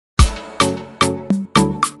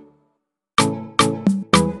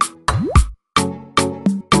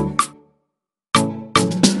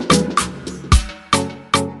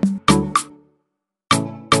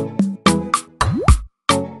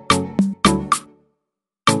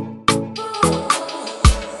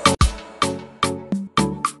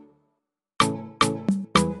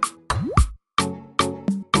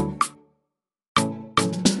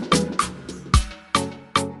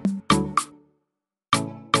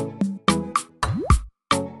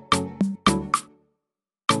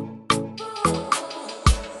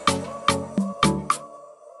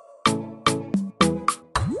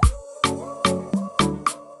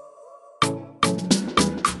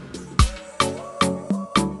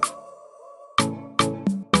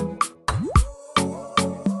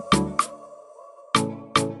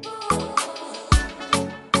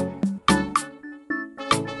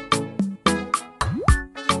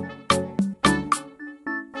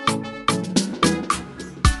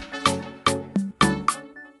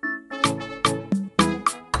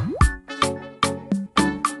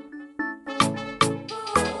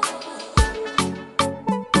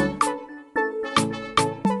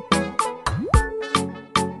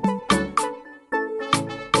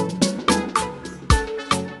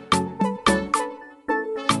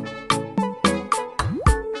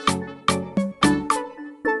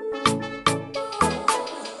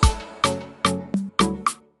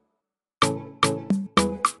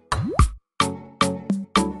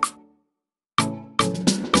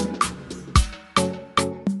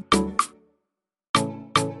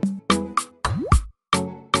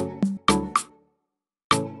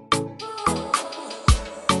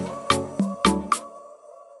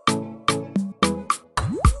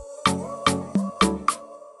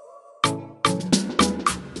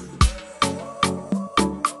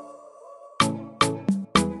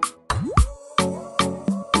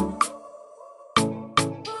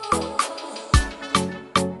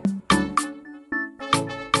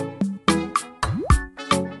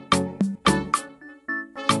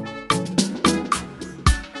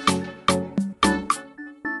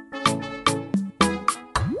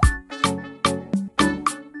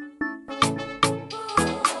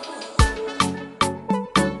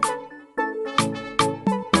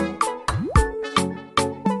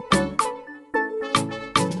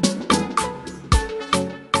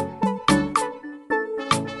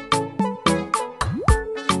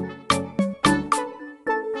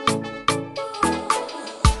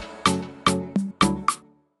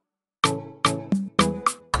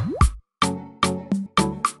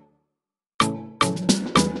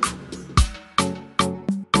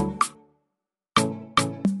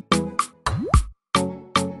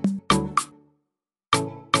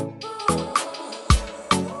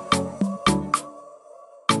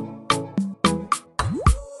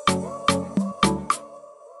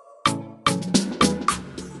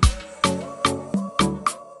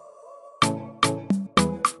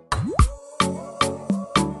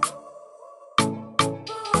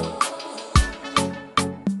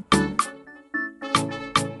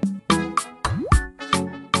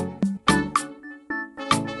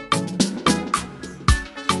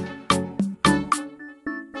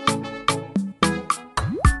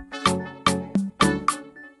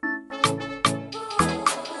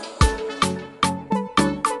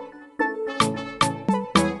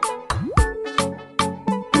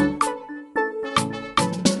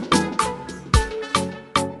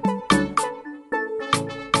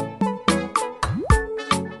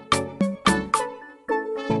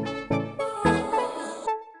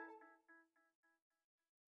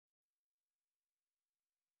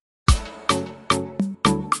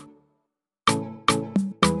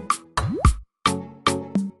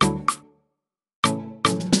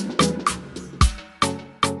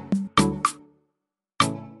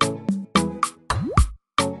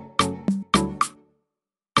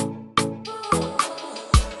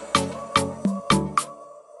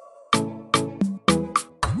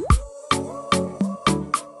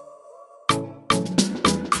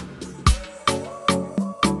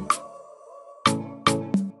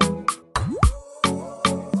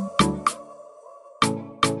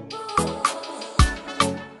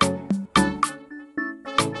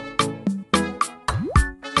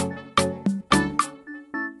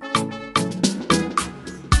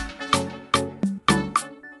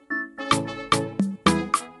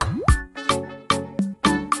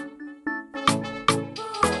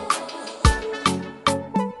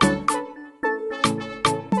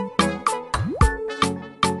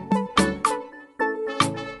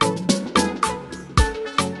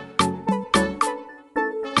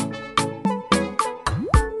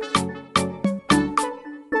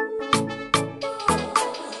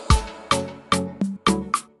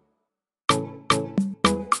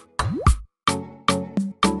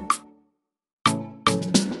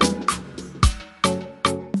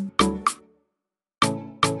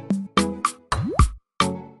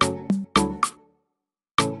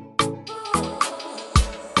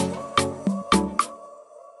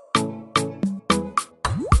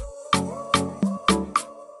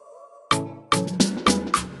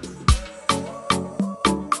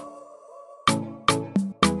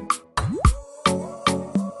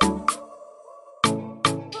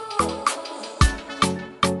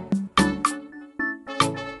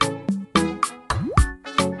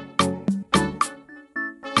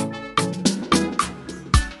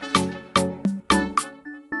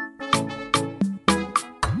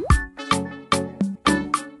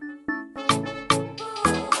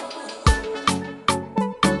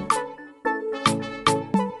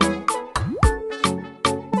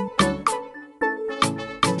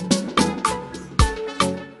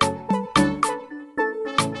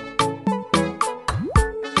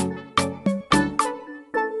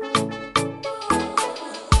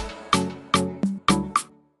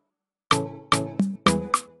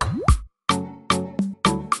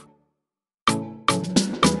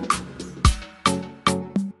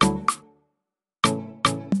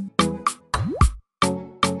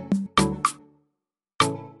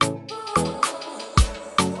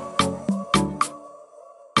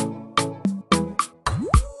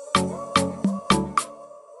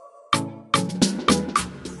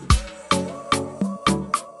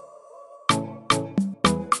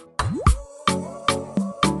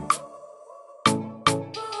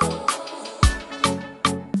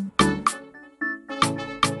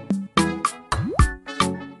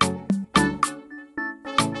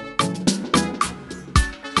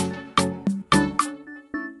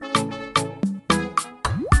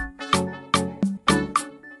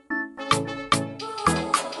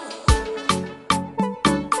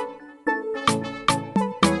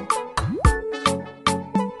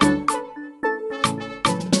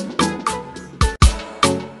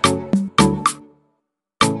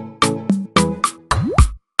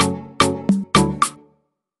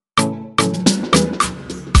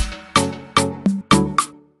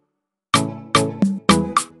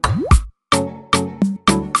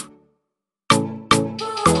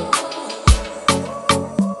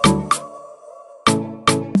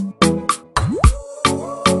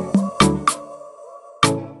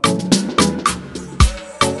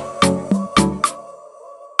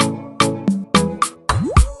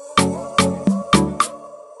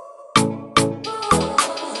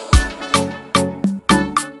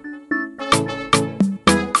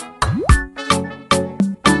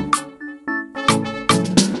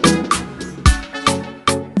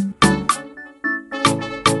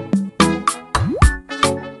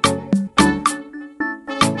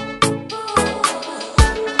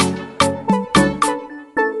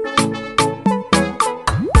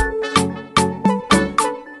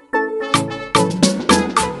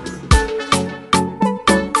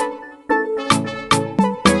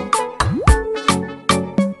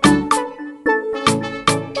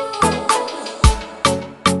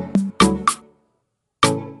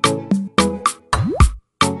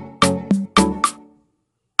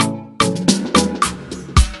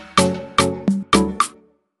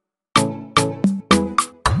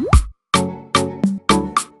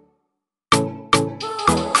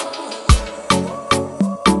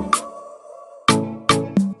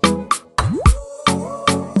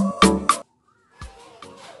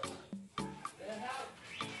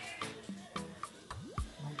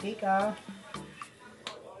mantika,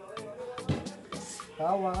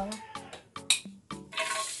 bawang,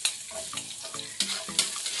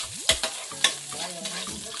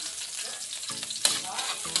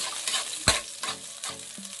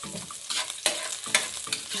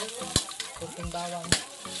 kunting bawang,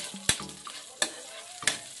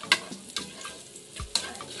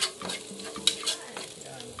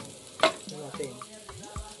 yan,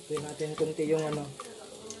 ito natin kunti yung ano,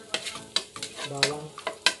 bawang.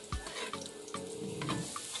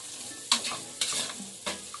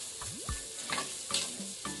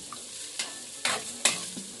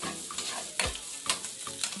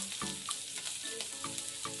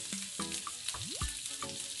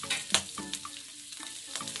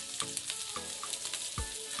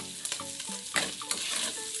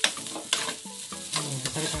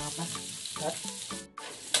 Salita ka pa? At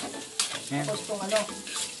Ayan. tapos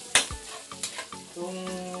itong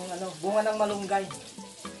bunga ng malunggay.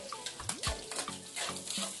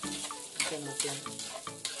 Ito natin.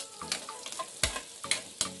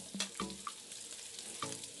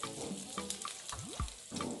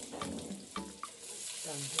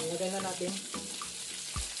 Yan, ilagay na natin.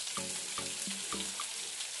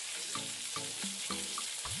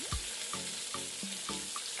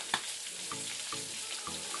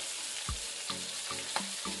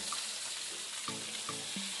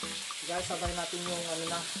 Guys, sabay natin yung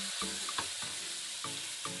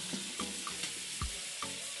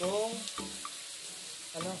itong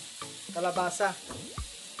kalabasa.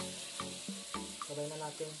 Sabay na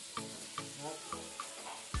natin. At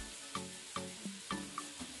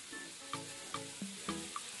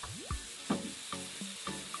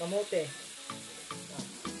kamote.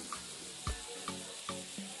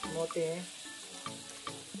 Kamote.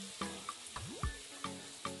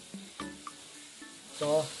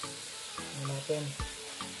 So, natin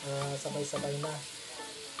sabay-sabay na.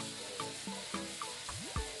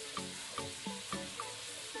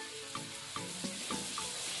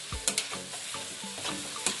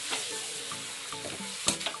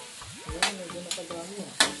 Ayan, medyo nakadami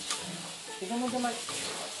yan. Tignan mo naman.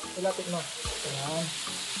 Ilapit mo. Ayan.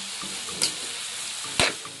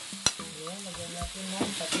 Ayan, lagyan natin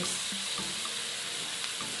ng patis.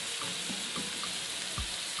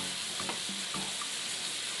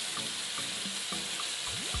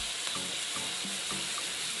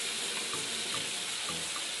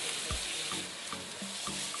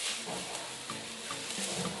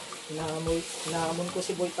 Hinahamon ko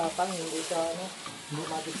si Boy Tatang, hindi siya hindi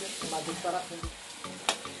magigpara.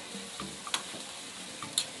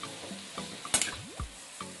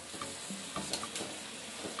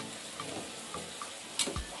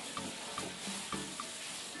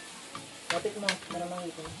 Kapit mo, para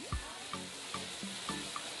mangipin.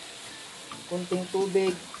 Kunting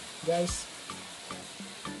tubig, guys.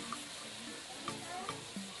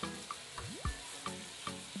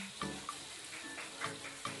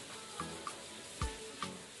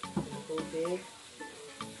 Tubig.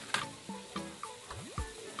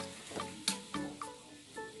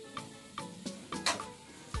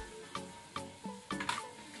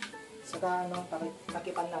 Saka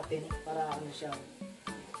takipan natin para siya.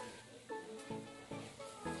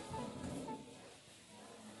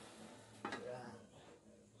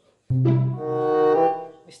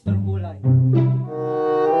 Mr. Gulay.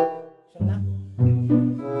 Siya na.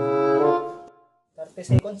 30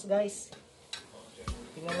 seconds, guys.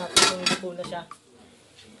 Tingnan natin kung luto na siya.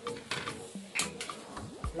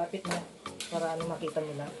 Lapit na para makita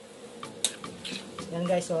nila. Yan,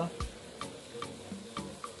 guys, oh.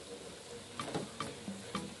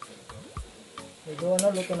 Medyo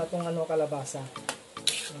luto na tong kalabasa.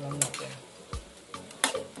 Tingnan natin.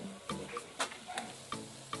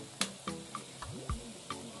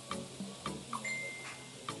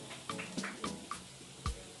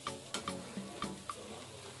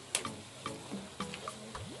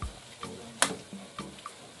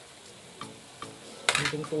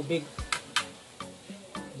 Kunting tubig.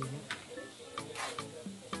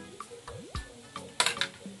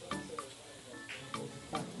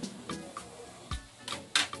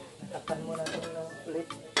 Nakatan mo na ito ng ulit.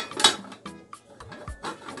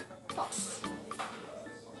 Toss.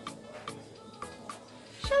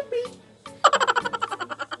 Shopee!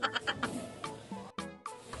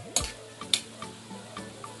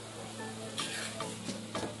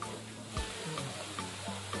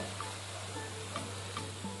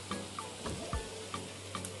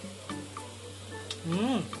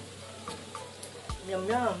 Yum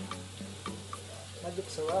yum. Magic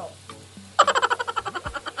sarap.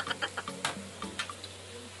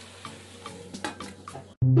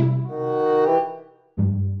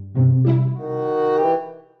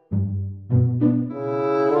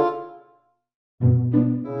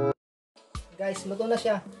 guys, luto na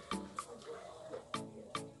siya.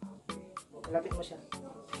 Lapit mo siya.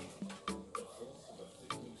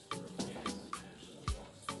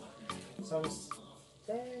 Sauce.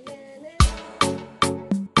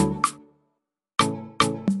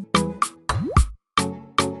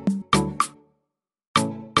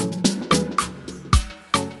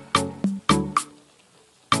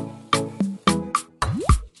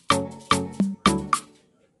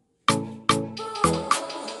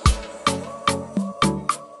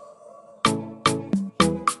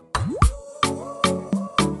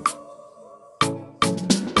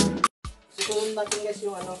 Susunod natin guys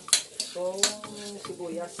yung ano, yung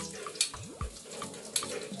sibuyas.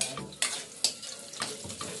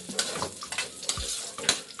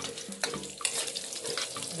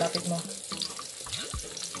 Lapit mo.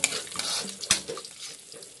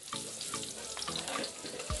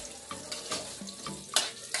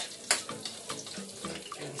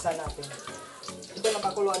 Isa natin. Ito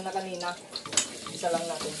napakuluan na kanina. Isa lang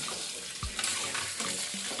natin.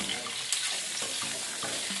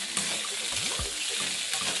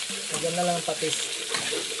 Lagyan na lang ang patis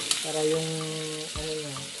para yung ano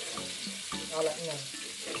niya, alat niya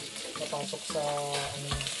napasok sa ano,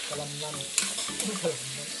 kalamnan.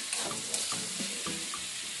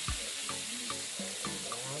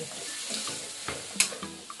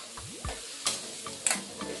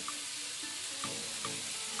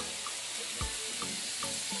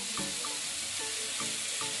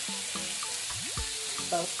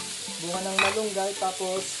 Bunga ng malunggay,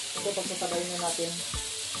 tapos ito pagsasabayin na natin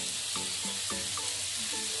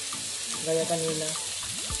gaya kanina.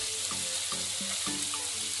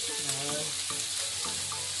 Yan.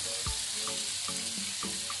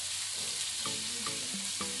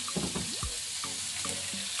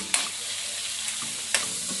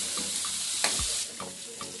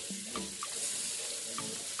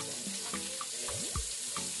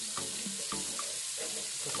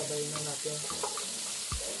 Sasabayin na natin.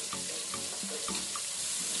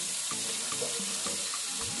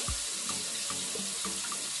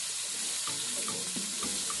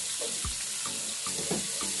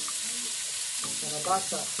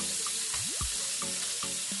 Basa,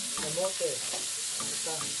 kamote,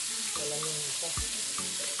 isa, kalamin isa.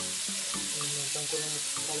 Minsan ko lang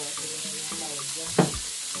kawati yung tawag dyan.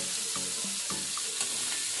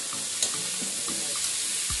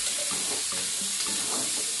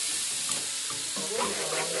 Okay,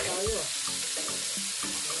 marami tayo ah.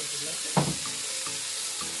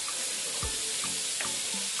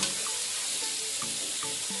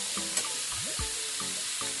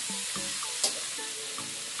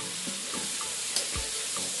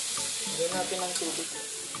 Lagyan natin ng tubig.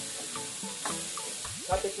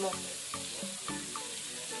 Kapit mo.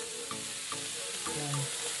 Yan.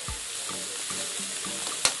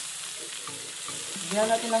 Lagyan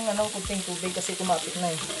natin ng ano, kunting tubig kasi kumapit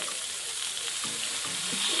na eh.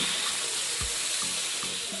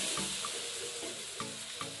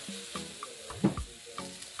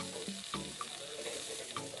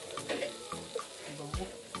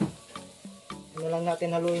 Ano lang natin,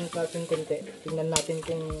 haluin natin konti. Tingnan natin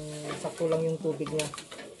kung sakto lang yung tubig niya.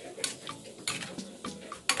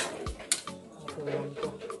 Kulang ko.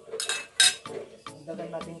 Dagdagan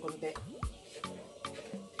natin konti.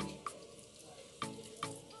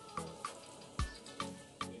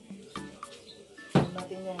 Tingnan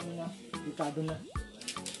natin yung ano na, ricado na.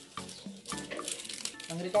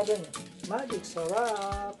 Ang ricado niya, magic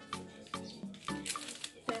sarap!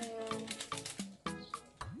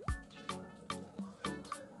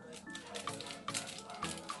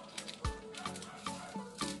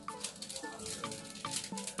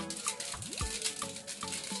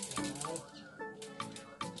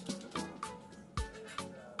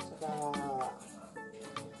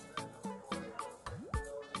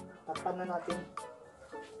 Takpan na natin.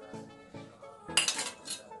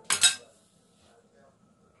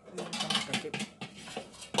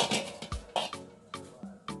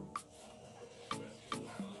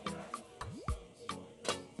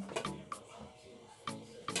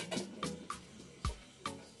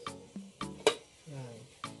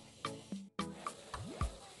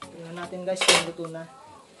 Tingnan natin guys kung luto na.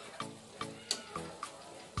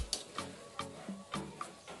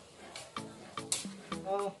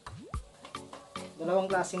 Oh,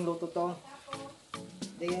 dalawang klaseng luto to.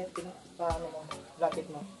 Hindi, paano mo, lapit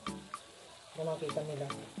mo. Na makita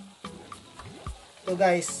nila. Ito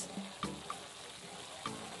guys.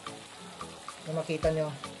 Na makita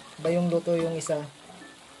nyo. Ba yung luto yung isa.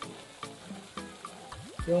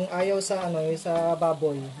 Yung ayaw sa ano, yung sa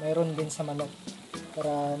baboy, mayroon din sa manok.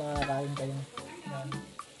 Para makakain kayo. Yan.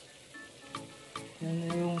 Yan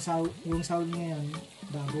yung sahog ngayon,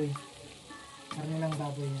 baboy. Karne ng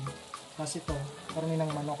baboy yan. Tapos ito, karne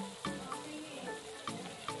ng manok.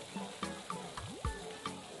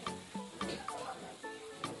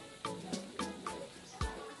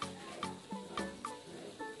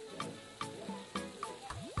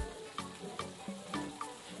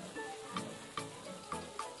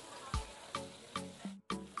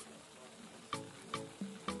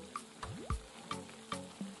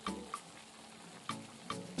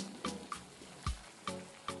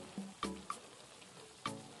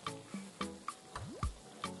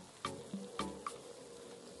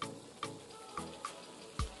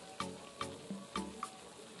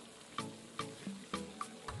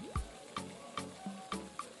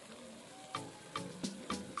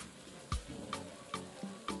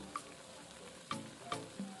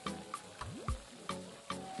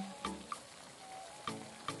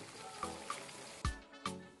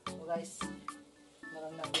 So guys,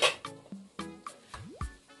 meron na.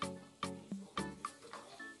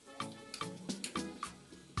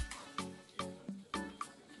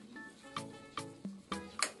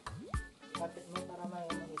 Kapit mo para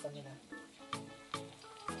makita nila.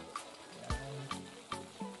 Yan.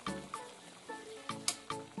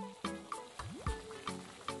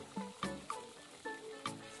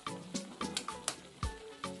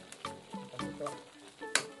 Ito.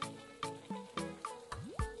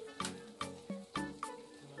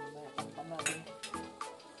 Takpan natin.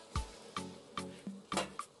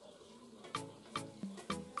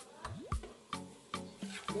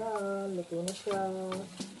 Yan, luto na siya.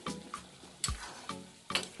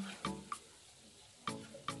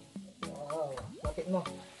 Wow, bakit mo?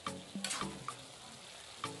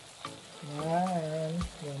 Yan,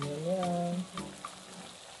 yan.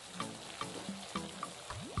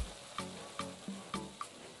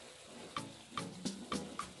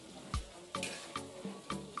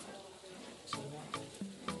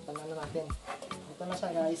 Panalo natin. Ito na siya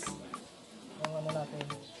guys. Yung ano natin.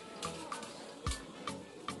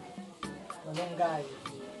 Malunggay.